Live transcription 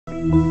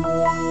Make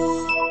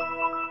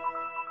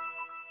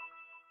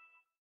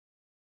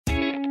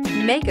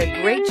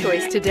a great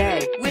choice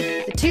today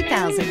with the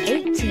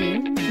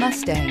 2018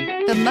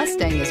 Mustang. The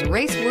Mustang is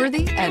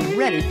race-worthy and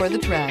ready for the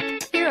track.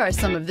 Here are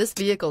some of this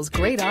vehicle's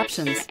great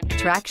options: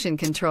 traction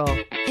control,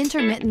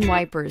 intermittent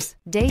wipers,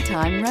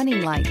 daytime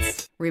running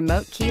lights,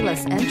 remote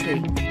keyless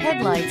entry,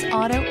 headlights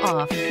auto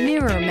off,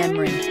 mirror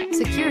memory,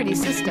 security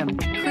system,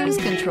 cruise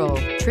control,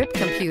 trip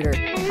computer,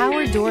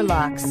 power door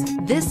locks.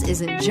 This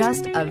isn't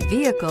just a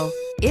vehicle,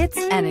 it's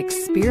an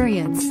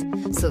experience.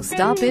 So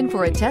stop in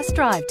for a test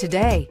drive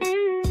today.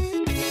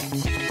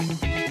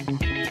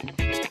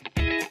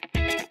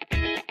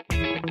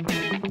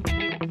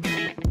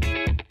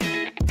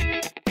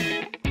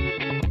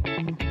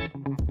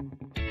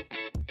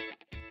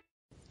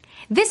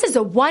 This is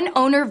a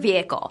one-owner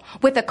vehicle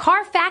with a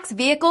Carfax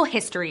Vehicle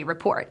History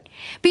Report.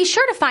 Be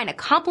sure to find a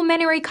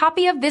complimentary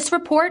copy of this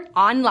report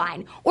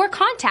online or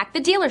contact the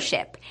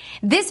dealership.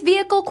 This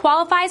vehicle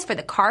qualifies for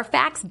the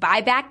Carfax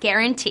Buyback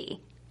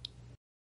Guarantee.